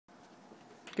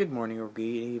Good morning or good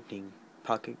evening,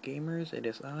 Pocket Gamers. It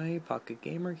is I, Pocket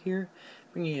Gamer here,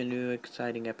 bringing you a new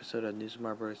exciting episode of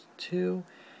NSMB Bros. 2.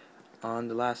 On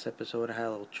the last episode, I had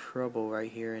a little trouble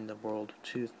right here in the world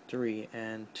 2-3,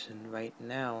 and right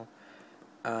now,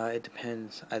 it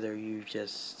depends. Either you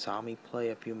just saw me play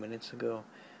a few minutes ago,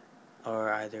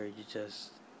 or either you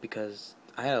just, because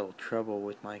I had a little trouble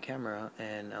with my camera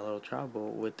and a little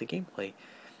trouble with the gameplay.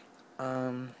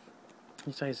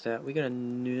 Besides that, we got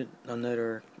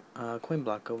another coin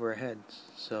block over our heads,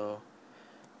 so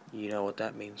you know what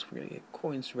that means. We're gonna get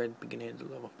coins red beginning of the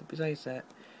level. But besides that,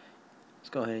 let's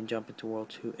go ahead and jump into World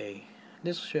 2A.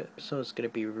 This episode is gonna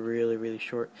be really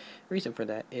short. The reason for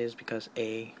that is because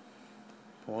A,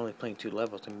 we're only playing 2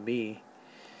 levels, and B,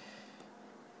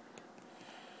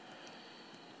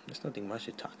 there's nothing much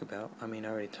to talk about. I mean, I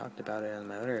already talked about it in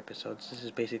my other episodes. This is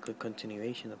basically a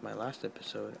continuation of my last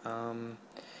episode.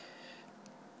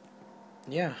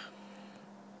 Yeah.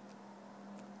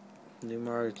 New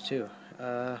Mario 2.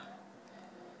 The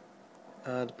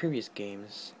previous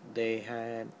games, they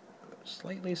had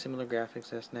slightly similar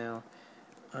graphics as now.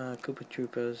 Koopa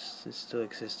Troopas still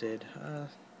existed.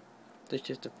 There's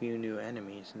just a few new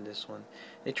enemies in this one.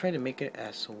 They tried to make it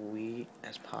as sweet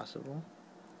as possible,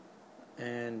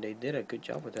 and they did a good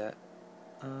job with that.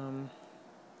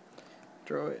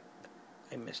 Throw it.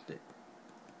 I missed it.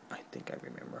 I think I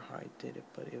remember how I did it,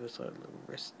 but it was a little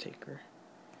risk taker.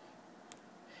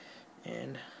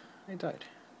 And I died.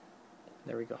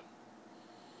 There we go.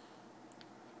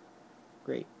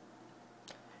 Great.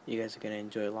 You guys are gonna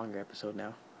enjoy a longer episode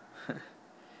now.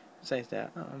 Besides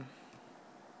that,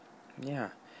 yeah.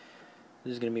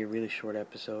 This is gonna be a really short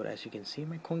episode. As you can see,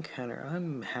 my coin counter,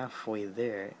 I'm halfway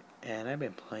there, and I've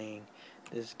been playing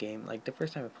this game. Like, the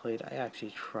first time I played, I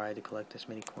actually tried to collect as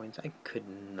many coins. I could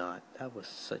not. That was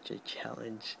such a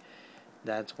challenge.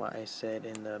 That's why I said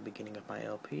in the beginning of my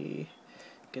LP,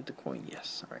 get the coin.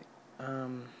 Yes, alright.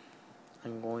 I'm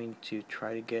going to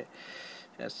try to get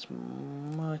as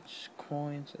much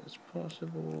coins as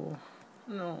possible.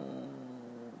 No,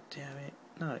 damn it,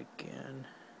 not again.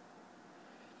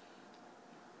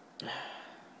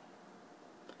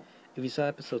 If you saw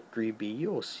episode 3B,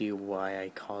 you will see why I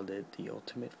called it the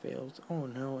ultimate fails. Oh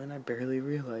no, and I barely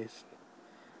realized.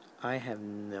 I have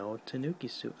no Tanuki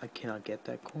suit. I cannot get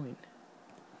that coin.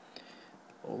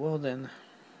 Well then,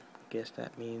 guess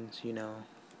that means, you know...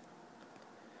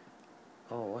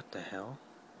 Oh, what the hell?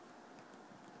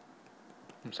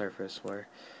 I'm sorry for the swear.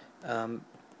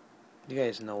 You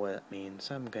guys know what that means.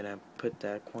 I'm gonna put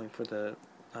that coin for the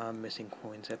missing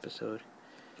coins episode.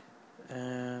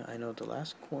 I know the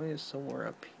last coin is somewhere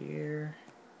up here.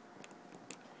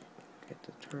 Get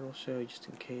the turtle shell just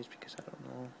in case, because I don't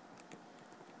know.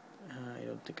 I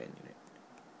don't think I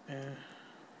need it.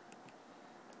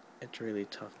 It's really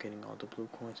tough getting all the blue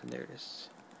coins, and there it is.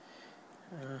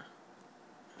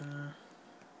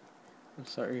 I'm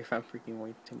sorry if I'm freaking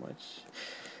way too much.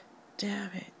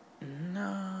 Damn it!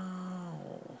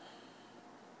 No,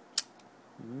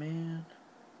 man.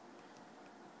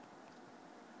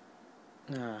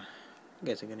 I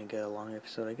guess I'm gonna get a long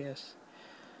episode, I guess.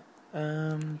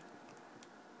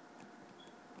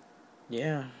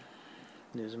 Yeah.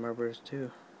 NSMB Bros. 2.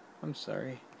 I'm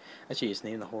sorry. I should just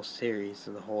name the whole series,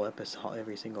 the whole episode,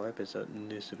 every single episode,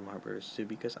 NSMB Bros. 2,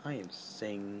 because I am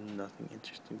saying nothing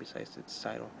interesting besides its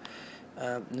title.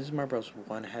 NSMB Bros.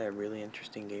 1 had a really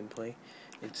interesting gameplay.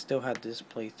 It still had this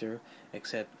playthrough,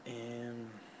 except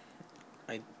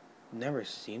I never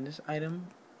seen this item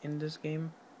in this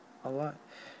game a lot.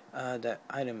 That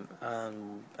item,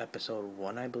 episode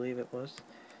 1, I believe it was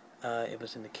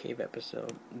in the cave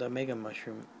episode. The Mega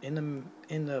Mushroom in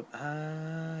the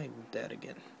that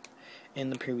again.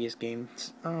 In the previous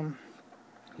games,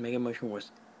 Mega Mushroom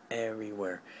was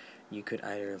everywhere. You could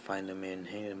either find them in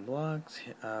hidden blocks,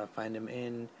 find them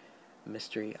in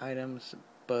mystery items,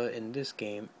 but in this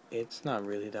game, it's not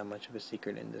really that much of a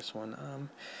secret in this one.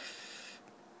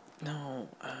 No,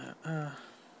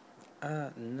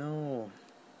 no.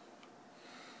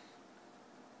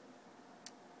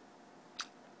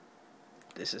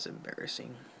 This is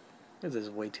embarrassing. This is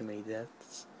way too many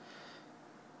deaths.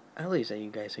 At least that you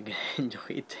guys are gonna enjoy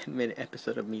a 10-minute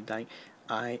episode of me dying.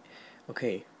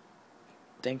 Okay.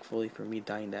 Thankfully for me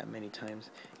dying that many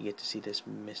times, you get to see this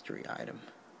mystery item.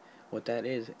 What that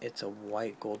is, it's a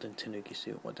white golden Tanuki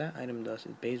suit. What that item does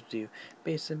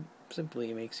is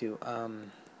simply makes you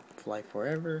fly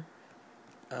forever.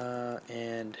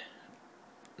 And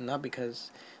not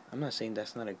because I'm not saying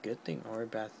that's not a good thing or a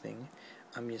bad thing.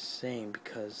 I'm just saying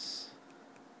because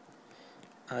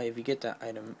if you get that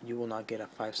item, you will not get a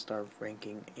 5-star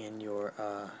ranking in your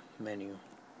menu.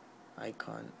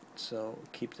 icon, so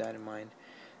keep that in mind.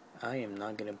 I am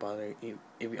not gonna bother.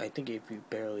 If I think if you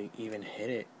barely even hit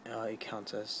it, it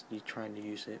counts as you trying to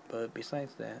use it. But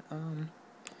besides that,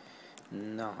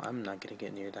 no, I'm not gonna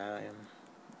get near that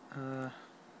item.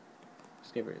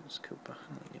 Let's get rid of this Koopa.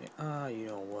 I don't need it. You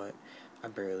know what? I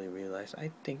barely realized.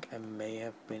 I think I may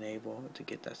have been able to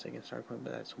get that second star coin,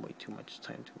 but that's way too much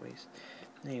time to waste.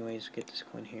 Anyways, get this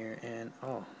coin here, and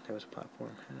oh, there was a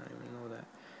platform. I don't even know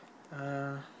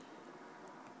that.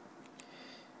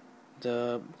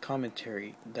 The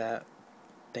commentary, that,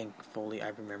 thankfully I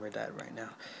remember that right now.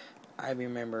 I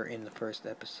remember in the first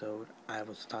episode I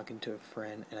was talking to a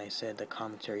friend and I said the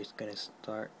commentary is gonna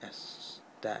start as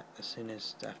soon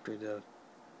as after the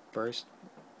first,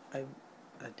 I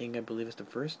believe it's the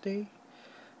first day.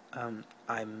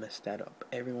 I messed that up.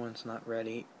 Everyone's not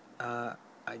ready. I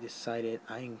decided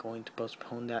I am going to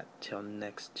postpone that till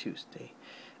next Tuesday.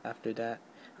 After that,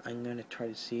 I'm going to try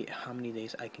to see how many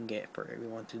days I can get for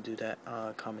everyone to do that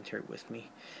commentary with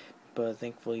me. But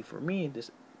thankfully for me,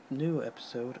 this new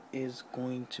episode is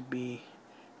going to be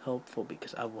helpful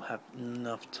because I will have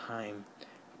enough time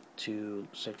to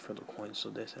search for the coins. So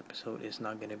this episode is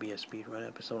not going to be a speedrun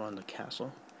episode on the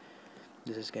castle.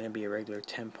 This is going to be a regular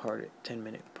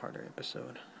 10-minute parter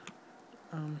episode.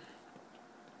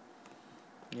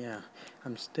 Yeah,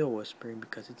 I'm still whispering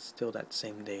because it's still that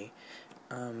same day.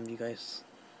 You guys,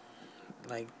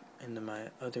 like in my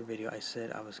other video, I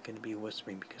said I was going to be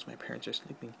whispering because my parents are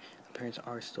sleeping. My parents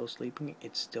are still sleeping.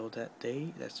 It's still that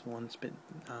day. That's one's been,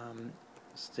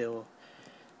 still,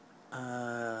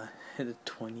 the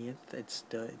 20th.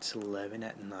 It's 11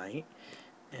 at night.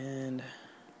 And,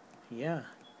 yeah.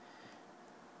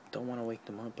 Don't want to wake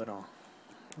them up at all.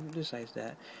 Besides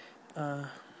that,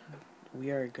 we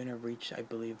are gonna reach, I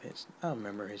believe I don't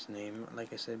remember his name,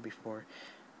 like I said before.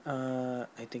 I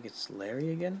think it's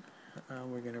Larry again.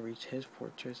 We're gonna reach his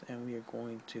fortress and we are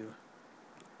going to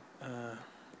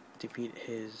defeat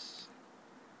his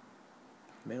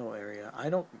middle area. I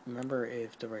don't remember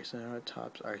if the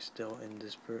Triceratops are still in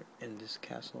this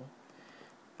castle,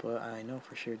 but I know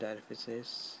for sure that if it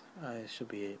is, it should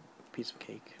be a piece of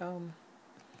cake.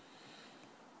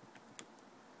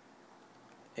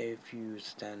 If you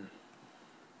stand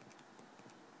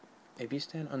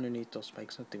underneath those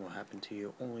spikes, something will happen to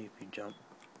you, only if you jump.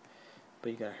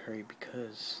 But you gotta hurry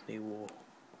because they will,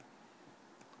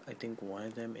 I think one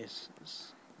of them is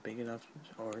big enough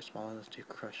or small enough to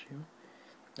crush you.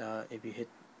 If you hit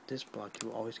this block, you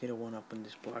will always get a 1-up on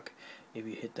this block. If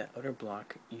you hit that other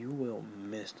block, you will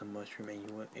miss the mushroom,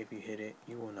 and if you hit it,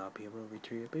 you will not be able to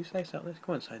retrieve it. But besides that, let's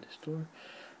go inside the store,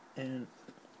 and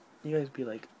you guys be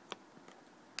like,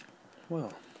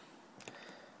 well,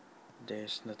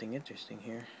 there's nothing interesting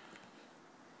here.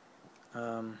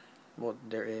 Well,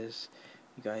 there is.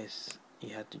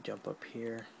 You have to jump up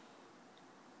here.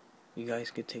 You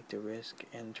guys could take the risk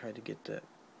and try to get the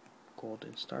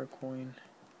golden star coin.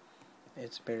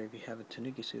 It's better if you have a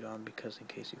Tanuki suit on because in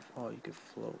case you fall, you could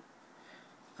float.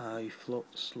 You float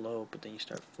slow, but then you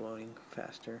start floating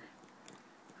faster.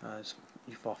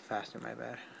 You fall faster, my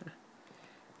bad.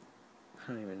 I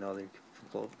don't even know that you can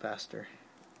float faster.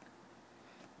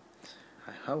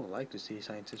 I would like to see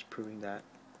scientists proving that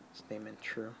statement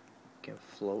true. You can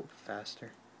float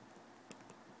faster.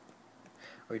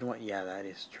 Or you know what? Yeah, that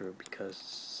is true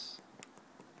because,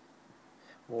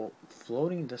 well,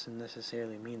 floating doesn't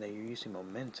necessarily mean that you're using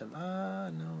momentum.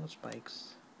 No,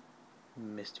 spikes.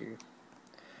 Missed you.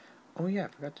 Oh yeah, I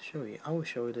forgot to show you. I will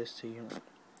show this to you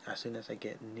as soon as I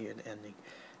get near the ending.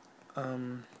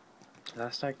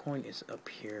 Last star coin is up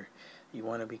here. You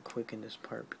want to be quick in this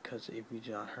part because if you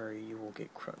do not hurry, you will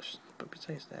get crushed. But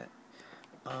besides that,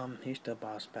 here's the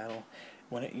boss battle.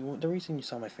 The reason you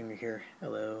saw my finger here,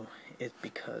 hello, is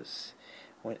because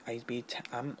when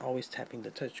I'm always tapping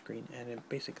the touchscreen, and it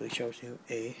basically shows you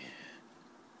the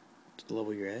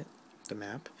level you're at, the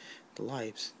map, the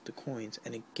lives, the coins,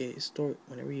 and it gets stored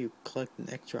whenever you collect an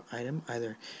extra item.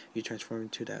 Either you transform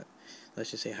into that,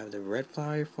 let's just say I have the red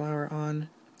flower on,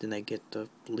 then I get the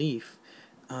leaf.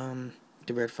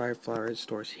 The red flower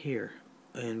stores here,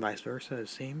 and vice versa, the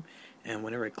same. And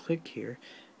whenever I click here,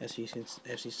 as you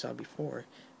saw before,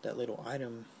 that little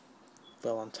item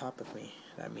fell on top of me.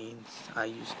 That means I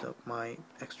used up my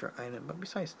extra item. But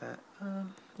besides that,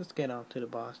 let's get on to the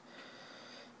boss.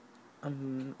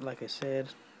 Like I said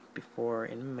before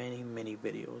in many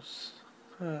videos,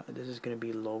 this is gonna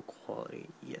be low quality.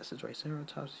 Yes, it's right.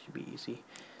 Triceratops should be easy.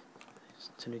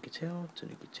 Tanuki tail,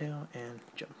 and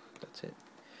jump. That's it.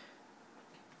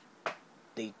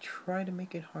 They try to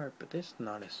make it hard, but it's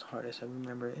not as hard as I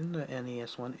remember. In the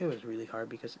NES one, it was really hard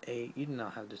because A, you did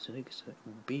not have the Tanuki suit,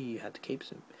 B, you had the cape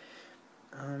suit.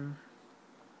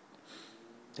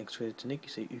 thanks for the technique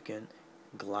so you can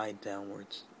glide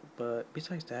downwards. But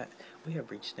besides that, we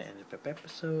have reached the end of the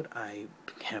episode. I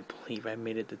can't believe I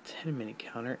made it the 10-minute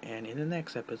counter, and in the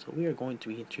next episode, we are going to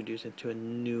be introduced into a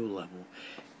new level.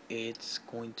 It's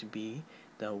going to be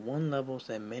the one levels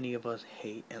that many of us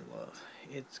hate and love.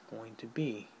 It's going to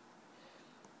be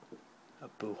a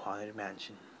Boo Haunted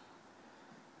Mansion.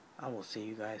 I will see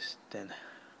you guys then.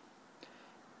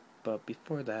 But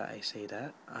before that,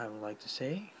 I would like to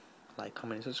say, like,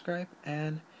 comment, and subscribe,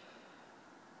 and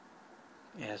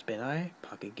it has been I,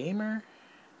 Pocket Gamer,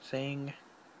 saying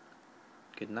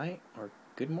good night, or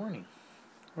good morning,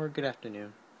 or good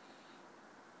afternoon,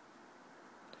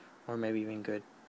 or maybe even good